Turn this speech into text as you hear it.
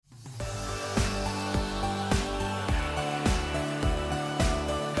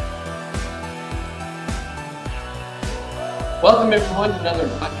Welcome everyone to another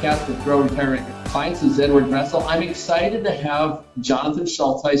podcast with Grow Retirement Clients. This is Edward Dressel. I'm excited to have Jonathan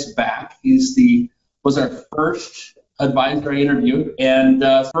Schultheis back. Was our first advisor I interviewed, and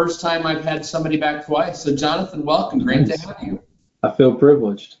first time I've had somebody back twice. So Jonathan, welcome. Great to have you. I feel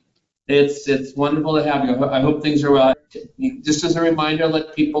privileged. It's wonderful to have you. I hope things are well. Just as a reminder,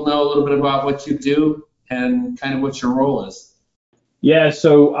 let people know a little bit about what you do and kind of what your role is. Yeah,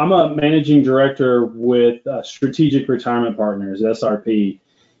 so I'm a managing director with Strategic Retirement Partners, SRP,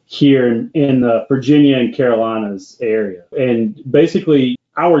 here in the Virginia and Carolinas area. And basically,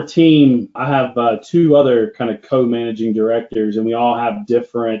 our team, I have two other kind of co-managing directors, and we all have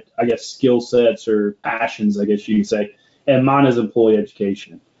different, skill sets or passions, you could say. And mine is employee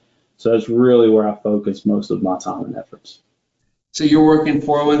education. So that's really where I focus most of my time and efforts. So you're working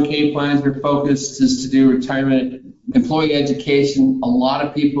 401k plans, your focus is to do retirement, employee education. A lot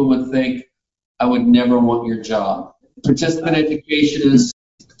of people would think, I would never want your job. Participant education is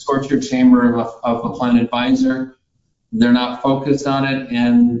the torture chamber of a plan advisor. They're not focused on it,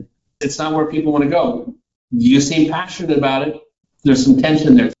 and it's not where people want to go. You seem passionate about it. There's some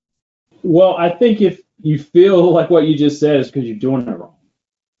tension there. Well, I think if you feel like what you just said is because you're doing it wrong.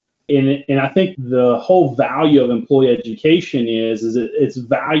 And I think the whole value of employee education is it's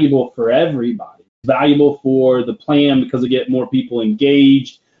valuable for everybody. It's valuable for the plan because they get more people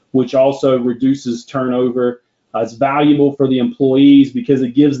engaged, which also reduces turnover. It's valuable for the employees because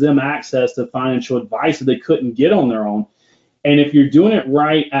it gives them access to financial advice that they couldn't get on their own. And if you're doing it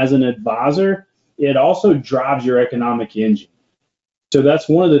right as an advisor, it also drives your economic engine. So that's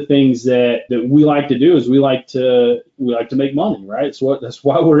one of the things that we like to do is we like to make money, right? That's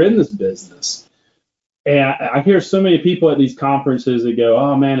why we're in this business. And I hear so many people at these conferences that go,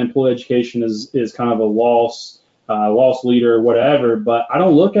 oh man, employee education is kind of a loss leader or whatever, but I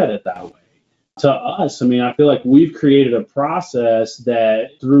don't look at it that way. To us, I feel like we've created a process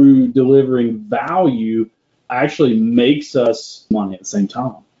that through delivering value actually makes us money at the same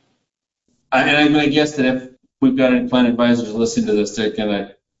time. And I'm going to guess that if we've got any plan advisors listening to this, they're going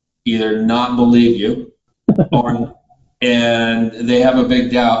to either not believe you and they have a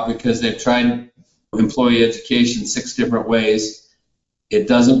big doubt because they've tried employee education 6 different ways. It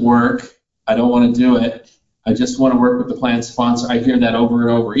doesn't work. I don't want to do it. I just want to work with the plan sponsor. I hear that over and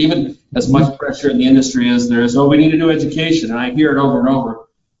over. Even as much pressure in the industry as there is, we need to do education. And I hear it over and over.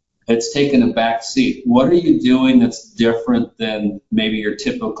 It's taken a back seat. What are you doing that's different than maybe your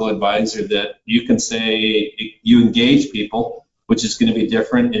typical advisor that you can say you engage people, which is going to be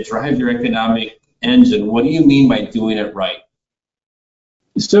different? It drives your economic engine. What do you mean by doing it right?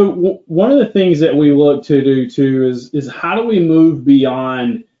 So one of the things that we look to do too is how do we move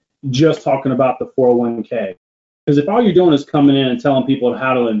beyond just talking about the 401k? Because if all you're doing is coming in and telling people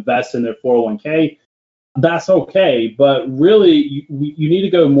how to invest in their 401k, that's okay, but really you need to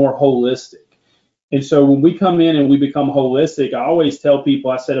go more holistic. And so when we come in and we become holistic, I always tell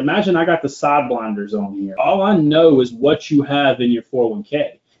people, I said, imagine I got the side blinders on here. All I know is what you have in your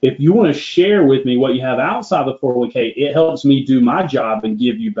 401k. If you want to share with me what you have outside the 401k, it helps me do my job and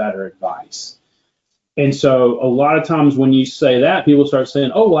give you better advice. And so a lot of times when you say that, people start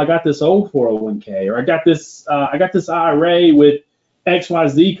saying, oh, well, I got this old 401k, or I got this IRA with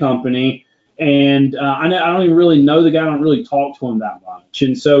XYZ company. And I don't even really know the guy. I don't really talk to him that much.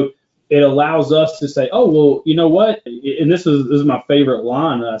 And so it allows us to say, oh, well, you know what? And this is my favorite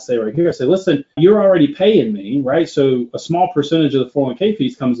line that I say right here. I say, listen, you're already paying me, right? So a small percentage of the 401k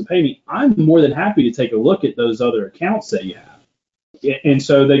fees comes to pay me. I'm more than happy to take a look at those other accounts that you have. And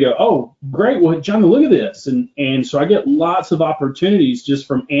so they go, oh, great. Well, John, look at this. And so I get lots of opportunities just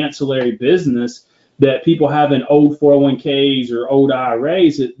from ancillary business that people have in old 401ks or old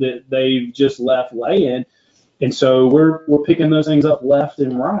IRAs that they've just left laying. And so we're picking those things up left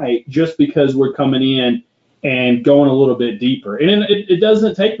and right just because we're coming in and going a little bit deeper. And it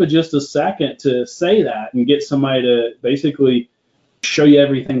doesn't take but just a second to say that and get somebody to basically show you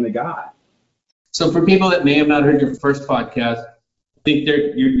everything they got. So for people that may have not heard your first podcast, I think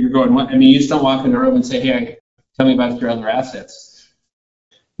you're going, you just don't walk in the room and say, hey, tell me about your other assets.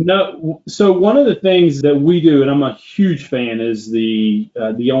 No, so one of the things that we do, and I'm a huge fan, is the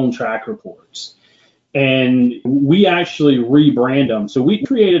On Track reports, and we actually rebrand them. So we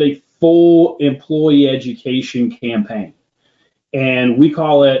created a full employee education campaign, and we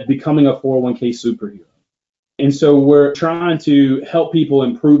call it Becoming a 401k Superhero. And so we're trying to help people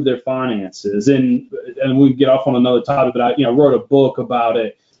improve their finances, and we get off on another topic, but I wrote a book about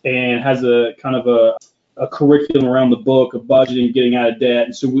it and has a kind of a curriculum around the book of budgeting, getting out of debt.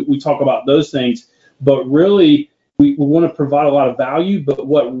 And so we talk about those things, but really we want to provide a lot of value, but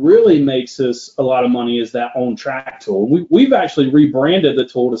what really makes us a lot of money is that on track tool. We've actually rebranded the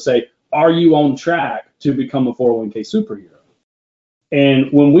tool to say, are you on track to become a 401k superhero?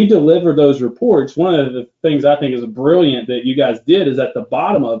 And when we deliver those reports, one of the things I think is brilliant that you guys did is at the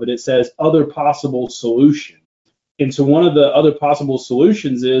bottom of it, it says other possible solution. And so one of the other possible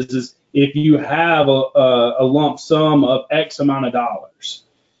solutions is if you have a lump sum of X amount of dollars.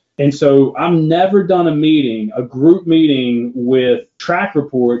 And so I've never done a group meeting with track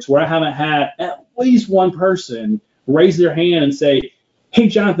reports where I haven't had at least one person raise their hand and say, hey,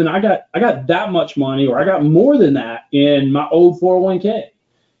 Jonathan, I got that much money, or I got more than that in my old 401k.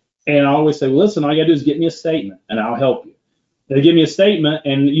 And I always say, listen, all you got to do is get me a statement and I'll help you. They give me a statement,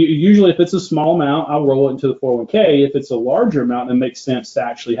 and usually if it's a small amount, I'll roll it into the 401k. If it's a larger amount, it makes sense to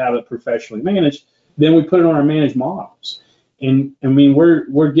actually have it professionally managed. Then we put it on our managed models. And I mean,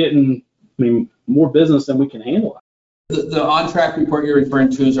 we're getting more business than we can handle. The on-track report you're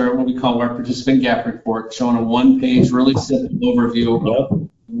referring to is what we call our participant gap report, showing a one-page, really simple overview of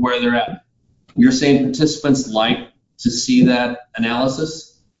where they're at. You're saying participants like to see that analysis?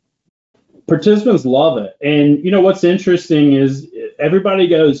 Participants love it. And you know what's interesting is everybody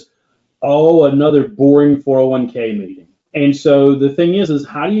goes, oh, another boring 401k meeting. And so the thing is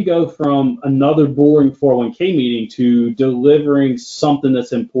how do you go from another boring 401k meeting to delivering something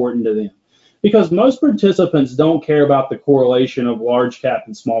that's important to them? Because most participants don't care about the correlation of large cap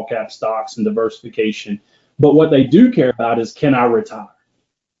and small cap stocks and diversification. But what they do care about is, can I retire?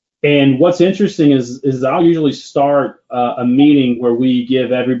 And what's interesting is I'll usually start a meeting where we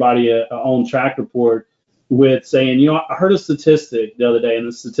give everybody a on track report with saying, you know, I heard a statistic the other day, and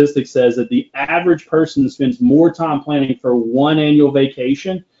the statistic says that the average person spends more time planning for one annual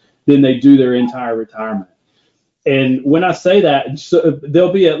vacation than they do their entire retirement. And when I say that, so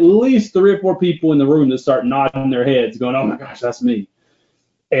there'll be at least 3 or 4 people in the room that start nodding their heads going, oh my gosh, that's me.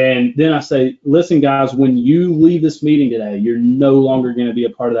 And then I say, listen, guys, when you leave this meeting today, you're no longer going to be a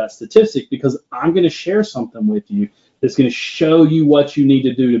part of that statistic, because I'm going to share something with you that's going to show you what you need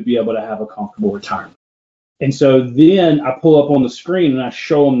to do to be able to have a comfortable retirement. And so then I pull up on the screen and I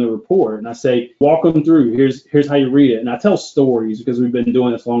show them the report and I say, walk them through. Here's how you read it. And I tell stories, because we've been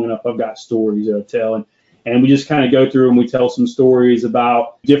doing this long enough. I've got stories that I tell. And we just kind of go through and we tell some stories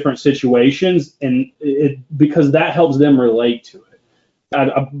about different situations, and because that helps them relate to it. I'm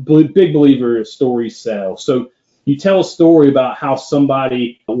a big believer stories sell. So you tell a story about how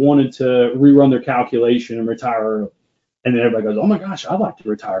somebody wanted to rerun their calculation and retire early. And then everybody goes, oh my gosh, I'd like to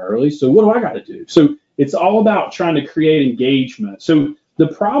retire early. So what do I got to do? So it's all about trying to create engagement. So the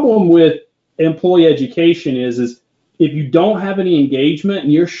problem with employee education is if you don't have any engagement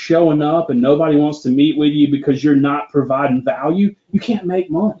and you're showing up and nobody wants to meet with you because you're not providing value, you can't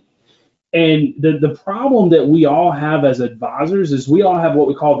make money. And the problem that we all have as advisors is we all have what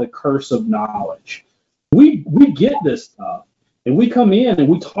we call the curse of knowledge. We get this stuff, and we come in and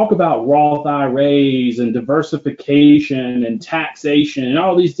we talk about Roth IRAs and diversification and taxation and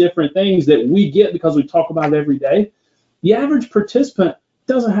all these different things that we get because we talk about it every day. The average participant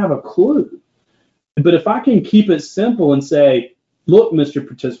doesn't have a clue. But if I can keep it simple and say, look, Mr.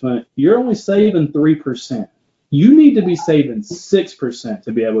 Participant, you're only saving 3%. You need to be saving 6%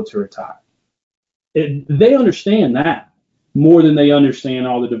 to be able to retire. They understand that more than they understand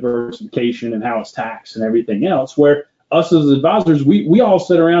all the diversification and how it's taxed and everything else, where us as advisors, we all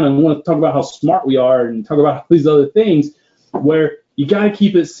sit around and want to talk about how smart we are and talk about these other things, where you got to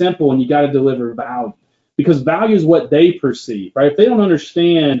keep it simple and you got to deliver value, because value is what they perceive, right? If they don't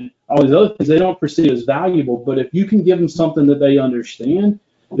understand all these other things, they don't perceive it as valuable. But if you can give them something that they understand,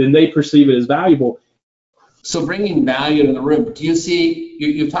 then they perceive it as valuable. So bringing value to the room, do you see,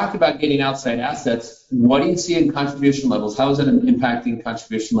 you've talked about getting outside assets. What do you see in contribution levels? How is it impacting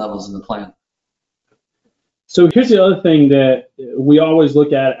contribution levels in the plan? So here's the other thing that we always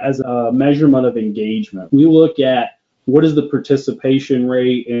look at as a measurement of engagement. We look at what is the participation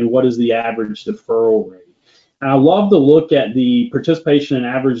rate and what is the average deferral rate. And I love to look at the participation and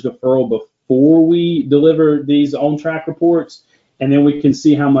average deferral before we deliver these on-track reports, and then we can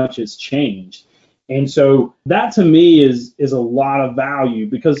see how much it's changed. And so that to me is a lot of value,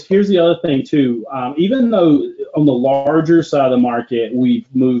 because here's the other thing too. Even though on the larger side of the market, we've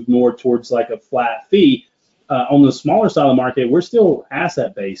moved more towards like a flat fee, on the smaller side of the market, we're still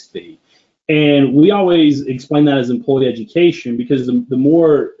asset-based fee. And we always explain that as employee education, because the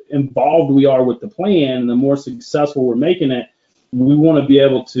more involved we are with the plan, the more successful we're making it, we want to be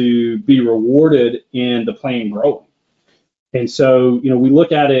able to be rewarded in the plan growing. And so, we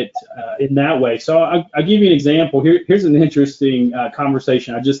look at it in that way. So I'll give you an example. Here's an interesting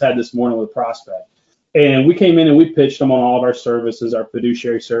conversation I just had this morning with a prospect. And we came in and we pitched them on all of our services, our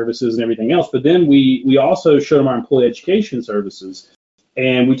fiduciary services and everything else. But then we also showed them our employee education services.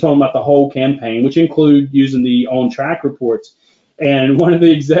 And we told them about the whole campaign, which include using the on-track reports. And one of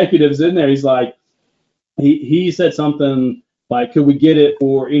the executives in there, he's like, he said something like, could we get it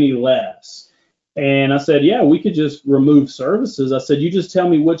for any less? And I said, yeah, we could just remove services. I said, you just tell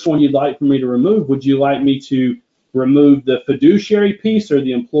me which one you'd like for me to remove. Would you like me to remove the fiduciary piece or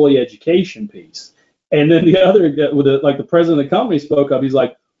the employee education piece? And then the other, like the president of the company spoke up. He's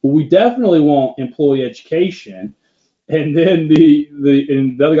like, well, we definitely want employee education. And then the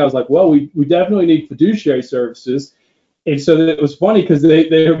other guy was like, well, we definitely need fiduciary services. And so it was funny because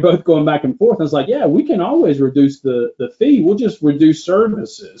they were both going back and forth. I was like, yeah, we can always reduce the fee. We'll just reduce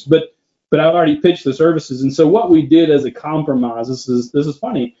services. But I've already pitched the services. And so what we did as a compromise, this is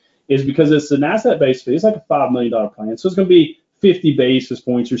funny, is because it's an asset-based fee. It's like a $5 million plan. So it's going to be 50 basis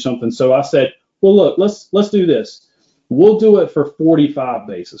points or something. So I said, well, look, let's do this. We'll do it for 45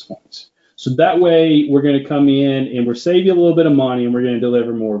 basis points. So that way we're going to come in and we're saving you a little bit of money and we're going to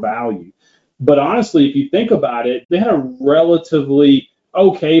deliver more value. But honestly, if you think about it, they had a relatively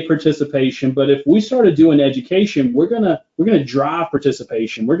okay participation. But if we started doing education, we're gonna drive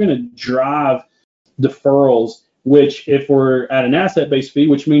participation. We're gonna drive deferrals, which if we're at an asset-based fee,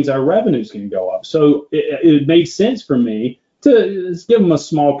 which means our revenue is going to go up. So it made sense for me to give them a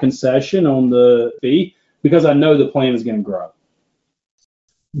small concession on the fee because I know the plan is going to grow.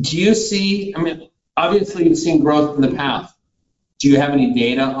 Do you see, I mean, obviously you've seen growth in the past. Do you have any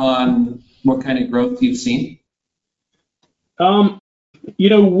data on what kind of growth you've seen?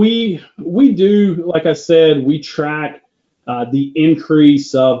 We do, like I said, we track the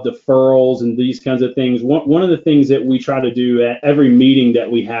increase of deferrals and these kinds of things. One of the things that we try to do at every meeting that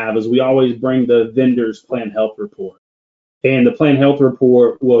we have is we always bring the vendor's plan health report. And the plan health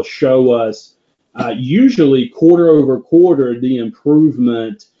report will show us usually quarter over quarter the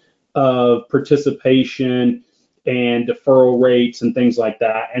improvement of participation and deferral rates and things like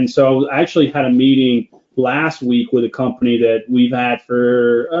that. And so I actually had a meeting last week with a company that we've had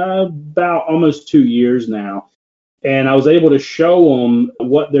for about almost 2 years now. And I was able to show them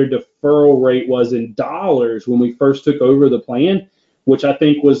what their deferral rate was in dollars when we first took over the plan, which I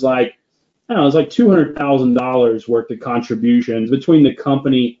think was like, I don't know, it was like $200,000 worth of contributions between the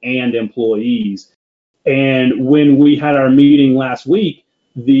company and employees. And when we had our meeting last week,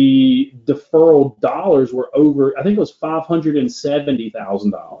 the deferral dollars were over, I think it was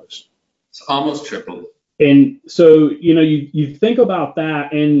 $570,000. It's almost tripled. And so, you think about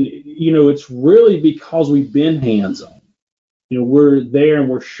that, and, it's really because we've been hands-on. We're there and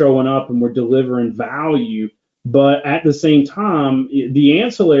we're showing up and we're delivering value. But at the same time, the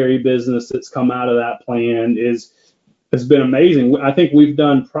ancillary business that's come out of that plan has been amazing. I think we've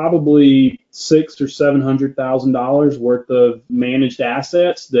done probably $600,000 or $700,000 worth of managed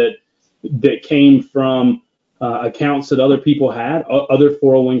assets that came from accounts that other people had, other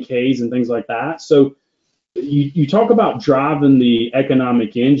 401ks and things like that. So you talk about driving the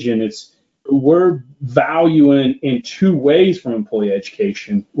economic engine. We're valuing in two ways from employee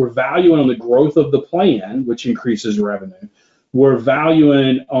education. We're valuing on the growth of the plan, which increases revenue. We're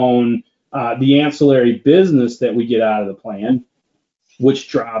valuing on the ancillary business that we get out of the plan, which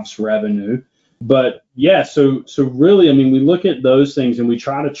drives revenue. But yeah, so really, I mean, we look at those things and we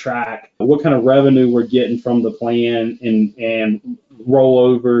try to track what kind of revenue we're getting from the plan and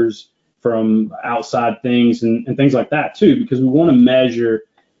rollovers from outside things and things like that too, because we want to measure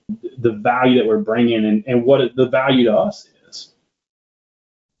the value that we're bringing and what the value to us is.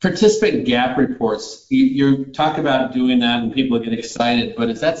 Participant gap reports, you talk about doing that and people get excited, but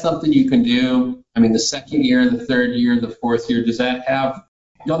is that something you can do? I mean, the second year, the third year, the fourth year,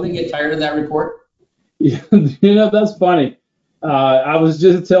 don't they get tired of that report? Yeah, that's funny. I was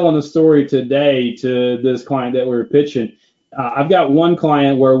just telling a story today to this client that we were pitching. I've got one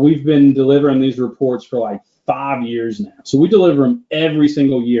client where we've been delivering these reports for like 5 years now. So we deliver them every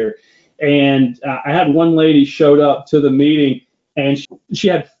single year. And I had one lady showed up to the meeting and she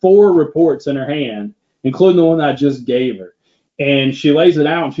had 4 reports in her hand, including the one that I just gave her. And she lays it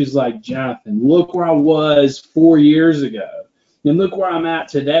out and she's like, Jonathan, look where I was 4 years ago and look where I'm at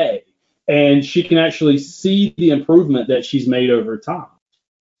today. And she can actually see the improvement that she's made over time.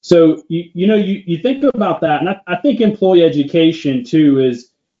 So, you think about that. And I think employee education too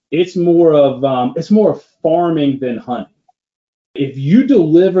it's more of farming than hunting. If you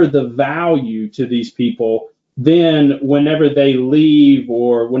deliver the value to these people, then whenever they leave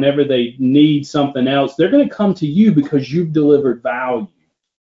or whenever they need something else, they're going to come to you because you've delivered value.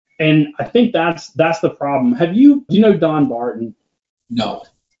 And I think that's the problem. Do you know Don Barton? No.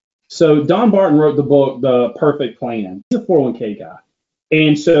 So Don Barton wrote the book, The Perfect Plan. He's a 401k guy.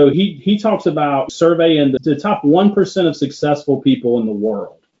 And so he talks about surveying the top 1% of successful people in the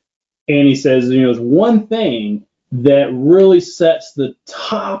world. And he says, there's one thing that really sets the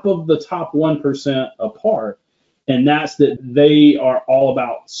top of the top 1% apart, and that's that they are all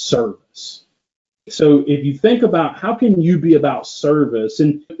about service. So if you think about how can you be about service,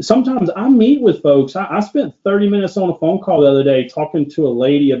 and sometimes I meet with folks, I spent 30 minutes on a phone call the other day talking to a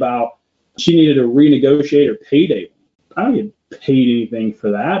lady about she needed to renegotiate her payday. I don't get paid anything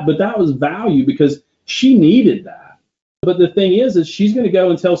for that, but that was value because she needed that. But the thing is she's going to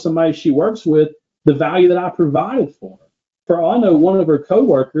go and tell somebody she works with the value that I provided for her. For all I know, one of her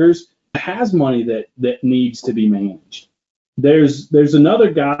coworkers has money that needs to be managed. There's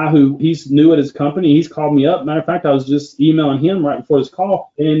another guy who he's new at his company. He's called me up. Matter of fact, I was just emailing him right before this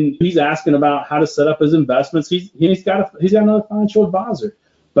call, and he's asking about how to set up his investments. He's got another financial advisor,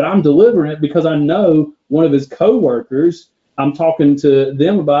 but I'm delivering it because I know one of his coworkers. I'm talking to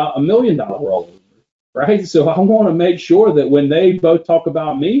them about $1 million rollover, right? So I want to make sure that when they both talk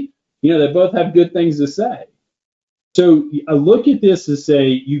about me, they both have good things to say. So I look at this and say,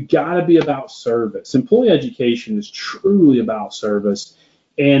 you got to be about service. Employee education is truly about service.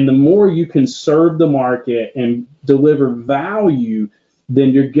 And the more you can serve the market and deliver value,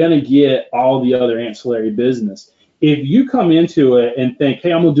 then you're going to get all the other ancillary business. If you come into it and think,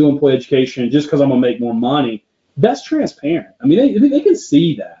 hey, I'm going to do employee education just because I'm going to make more money, that's transparent. I mean, they can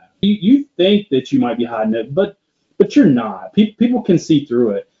see that. You think that you might be hiding it, but you're not. People can see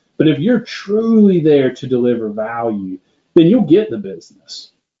through it. But if you're truly there to deliver value, then you'll get the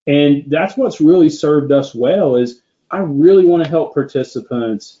business. And that's what's really served us well is I really want to help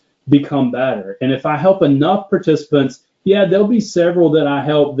participants become better. And if I help enough participants, there'll be several that I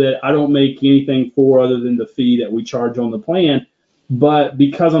help that I don't make anything for other than the fee that we charge on the plan. But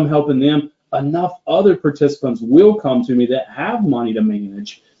because I'm helping them, enough other participants will come to me that have money to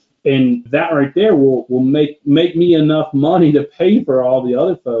manage. And that right there will make me enough money to pay for all the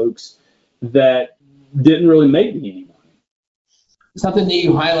other folks that didn't really make me any money. Something that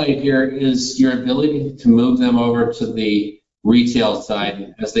you highlight here is your ability to move them over to the retail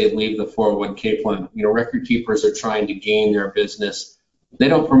side as they leave the 401k plan. Record keepers are trying to gain their business. They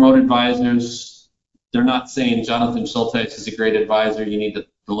don't promote advisors. They're not saying Jonathan Schulteis is a great advisor. You need to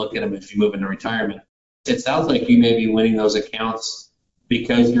look at him if you move into retirement. It sounds like you may be winning those accounts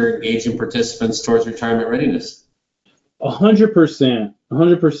because you're engaging participants towards retirement readiness. 100%.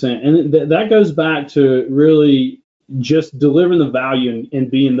 And that goes back to really just delivering the value and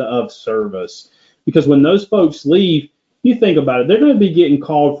being of service. Because when those folks leave, you think about it, they're going to be getting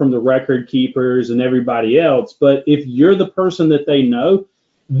called from the record keepers and everybody else. But if you're the person that they know,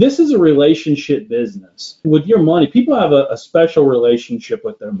 this is a relationship business. With your money, people have a special relationship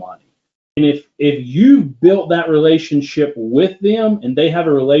with their money. And if you've built that relationship with them and they have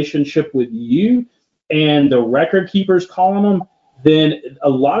a relationship with you and the record keeper's calling them, then a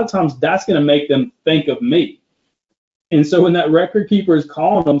lot of times that's going to make them think of me. And so when that record keeper is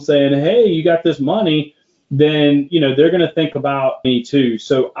calling them saying, hey, you got this money, then they're going to think about me too.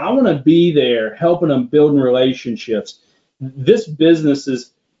 So I want to be there helping them building relationships. This business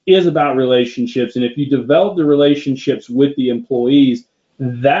is about relationships. And if you develop the relationships with the employees,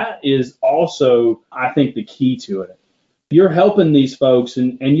 that is also, I think, the key to it. You're helping these folks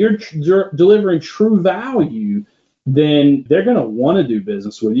and you're delivering true value, then they're going to want to do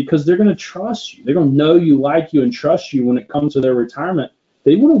business with you because they're going to trust you. They're going to know you, like you, and trust you when it comes to their retirement.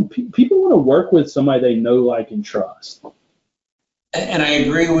 People want to work with somebody they know, like, and trust. And I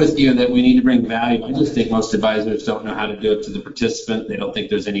agree with you that we need to bring value. I just think most advisors don't know how to do it to the participant. They don't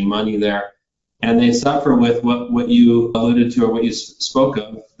think there's any money there. And they suffer with what you alluded to or what you spoke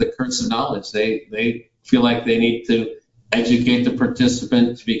of, the curse of knowledge. They feel like they need to educate the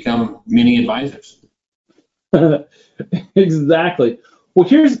participant to become mini advisors. Exactly. Well,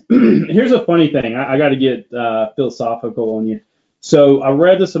 here's a funny thing. I got to get philosophical on you. So I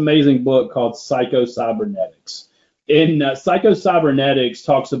read this amazing book called Psycho-Cybernetics. And Psycho-Cybernetics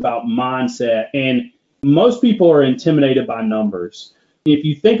talks about mindset. And most people are intimidated by numbers. If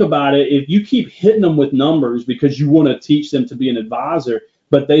you think about it, if you keep hitting them with numbers because you want to teach them to be an advisor,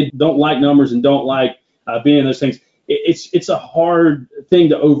 but they don't like numbers and don't like being in those things, it's a hard thing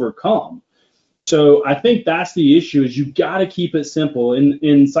to overcome. So I think that's the issue is you got to keep it simple.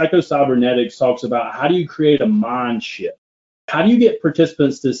 In Psycho-Cybernetics talks about how do you create a mind shift? How do you get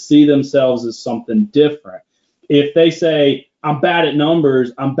participants to see themselves as something different? If they say, I'm bad at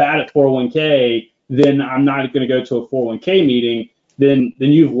numbers, I'm bad at 401k, then I'm not going to go to a 401k meeting, then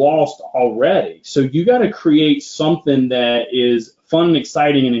you've lost already. So you got to create something that is fun and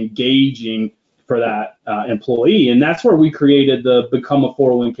exciting and engaging for that employee. And that's where we created the Become a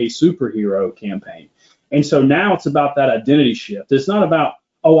 401k Superhero campaign. And so now it's about that identity shift. It's not about,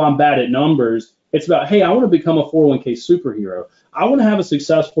 oh, I'm bad at numbers. It's about, hey, I want to become a 401k superhero. I want to have a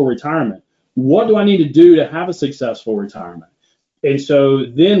successful retirement. What do I need to do to have a successful retirement? And so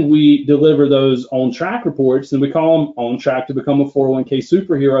then we deliver those on track reports, and we call them on track to become a 401k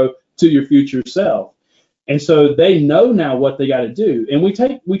superhero to your future self. And so they know now what they got to do. And we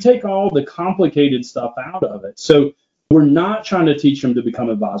take all the complicated stuff out of it. So we're not trying to teach them to become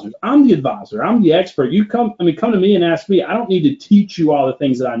advisors. I'm the advisor. I'm the expert. Come to me and ask me. I don't need to teach you all the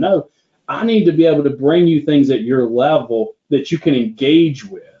things that I know. I need to be able to bring you things at your level that you can engage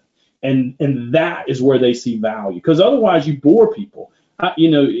with. And that is where they see value. Because otherwise you bore people.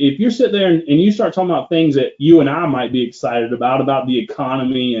 If you're sitting there and you start talking about things that you and I might be excited about the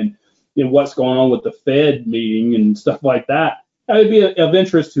economy and what's going on with the Fed meeting and stuff like that, that would be of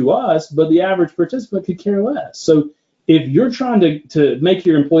interest to us, but the average participant could care less. So if you're trying to make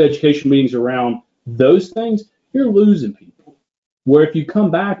your employee education meetings around those things, you're losing people. Where if you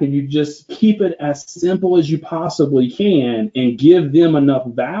come back and you just keep it as simple as you possibly can and give them enough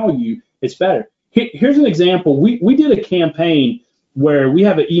value, it's better. Here's an example. We did a campaign where we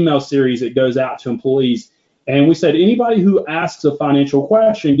have an email series that goes out to employees, and we said anybody who asks a financial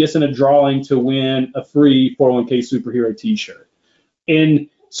question gets in a drawing to win a free 401k Superhero t-shirt. And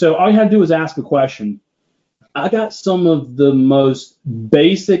so all you had to do was ask a question. I got some of the most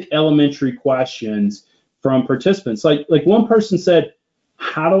basic elementary questions from participants. Like one person said,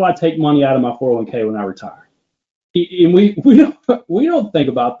 how do I take money out of my 401k when I retire? And we don't think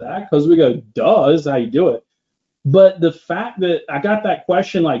about that because we go, duh, this is how you do it. But the fact that I got that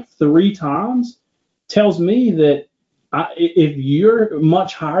question like 3 times tells me that if you're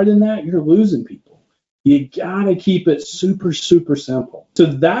much higher than that, you're losing people. You got to keep it super, super simple. So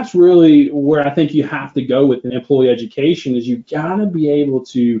that's really where I think you have to go with an employee education is you got to be able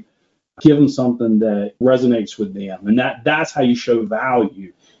to give them something that resonates with them. And that's how you show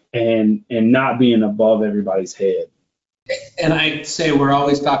value and not being above everybody's head. And I say we're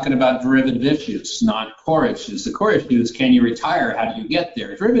always talking about derivative issues, not core issues. The core issue is, can you retire? How do you get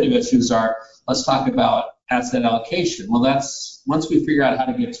there? Derivative issues are, let's talk about asset allocation. Well, that's once we figure out how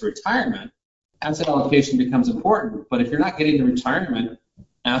to get to retirement, asset allocation becomes important. But if you're not getting to retirement,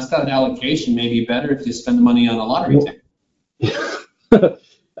 asset allocation may be better if you spend the money on a lottery ticket.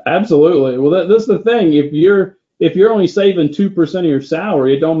 Absolutely. Well, that's the thing. If you're only saving 2% of your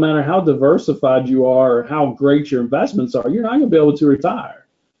salary, it don't matter how diversified you are or how great your investments are, you're not going to be able to retire.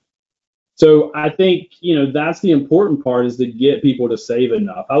 So I think, that's the important part is to get people to save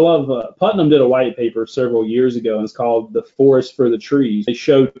enough. I love, Putnam did a white paper several years ago, and it's called The Forest for the Trees. They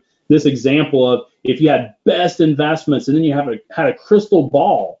showed this example of if you had best investments and then you had a crystal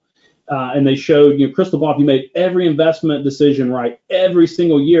ball, and they showed, crystal ball, if you made every investment decision right every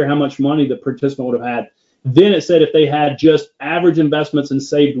single year, how much money the participant would have had. Then it said if they had just average investments and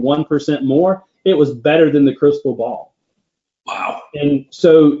saved 1% more, it was better than the crystal ball. Wow. And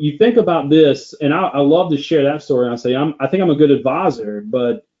so you think about this, and I love to share that story. I say, I think I'm a good advisor,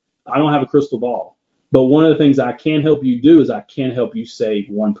 but I don't have a crystal ball. But one of the things I can help you do is I can help you save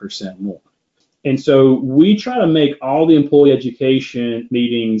 1% more. And so we try to make all the employee education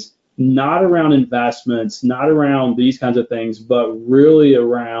meetings not around investments, not around these kinds of things, but really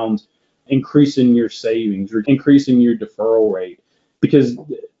around increasing your savings or increasing your deferral rate, because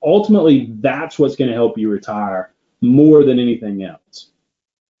ultimately that's what's going to help you retire more than anything else.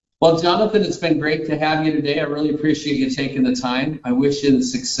 Well, Jonathan, it's been great to have you today. I really appreciate you taking the time. I wish you the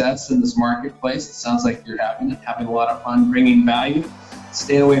success in this marketplace. It sounds like you're having a lot of fun bringing value,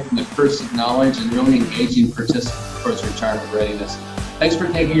 staying away from the curse of knowledge, and really engaging participants towards retirement readiness. Thanks for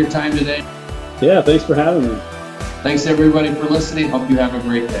taking your time today. Yeah, thanks for having me. Thanks everybody for listening. Hope you have a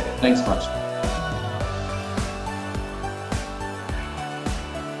great day. Thanks much.